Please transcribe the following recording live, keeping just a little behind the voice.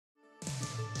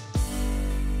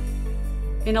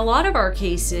In a lot of our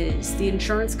cases, the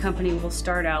insurance company will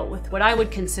start out with what I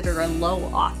would consider a low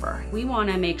offer. We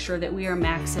want to make sure that we are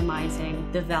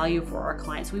maximizing the value for our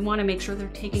clients. We want to make sure they're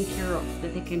taken care of,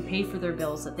 that they can pay for their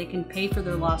bills, that they can pay for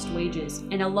their lost wages.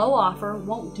 And a low offer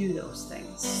won't do those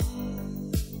things.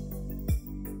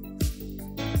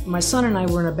 My son and I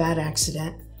were in a bad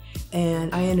accident,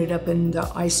 and I ended up in the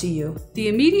ICU. The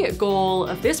immediate goal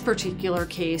of this particular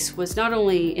case was not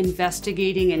only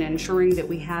investigating and ensuring that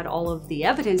we had all of the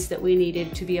evidence that we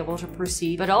needed to be able to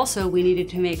proceed, but also we needed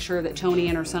to make sure that Toni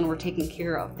and her son were taken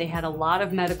care of. They had a lot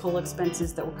of medical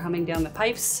expenses that were coming down the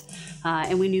pipes,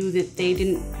 and we knew that they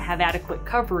didn't have adequate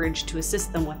coverage to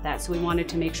assist them with that, so we wanted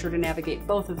to make sure to navigate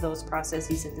both of those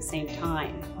processes at the same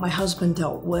time. My husband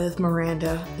dealt with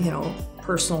Miranda,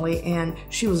 personally, and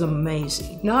she was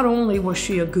amazing. Not only was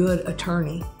she a good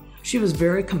attorney, she was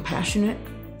very compassionate.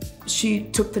 She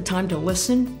took the time to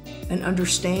listen and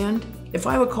understand. If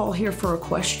I would call here for a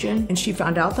question and she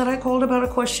found out that I called about a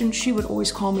question, she would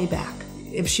always call me back.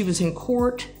 If she was in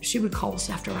court, she would call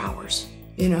us after hours.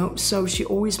 So she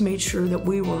always made sure that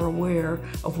we were aware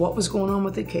of what was going on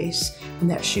with the case and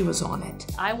that she was on it.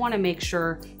 I want to make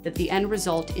sure that the end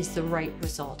result is the right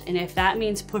result. And if that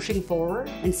means pushing forward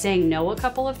and saying no a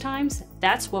couple of times,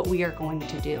 that's what we are going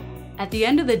to do. At the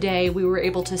end of the day, we were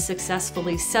able to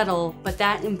successfully settle, but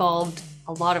that involved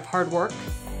a lot of hard work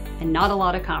and not a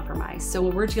lot of compromise. So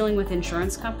when we're dealing with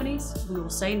insurance companies, we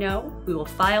will say no, we will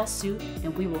file suit,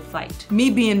 and we will fight. Me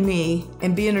being me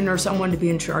and being a nurse, I wanted to be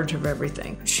in charge of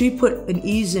everything. She put an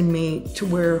ease in me to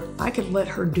where I could let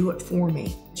her do it for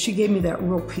me. She gave me that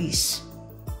real peace,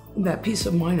 that peace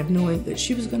of mind of knowing that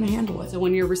she was going to handle it. So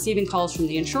when you're receiving calls from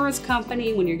the insurance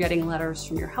company, when you're getting letters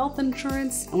from your health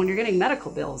insurance, and when you're getting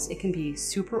medical bills, it can be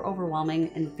super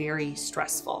overwhelming and very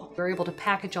stressful. We're able to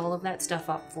package all of that stuff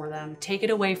up for them, take it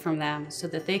away from them so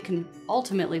that they can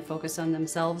ultimately focus on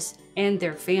themselves and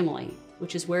their family,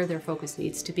 which is where their focus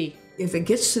needs to be. If it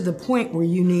gets to the point where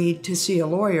you need to see a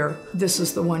lawyer, this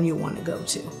is the one you want to go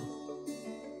to.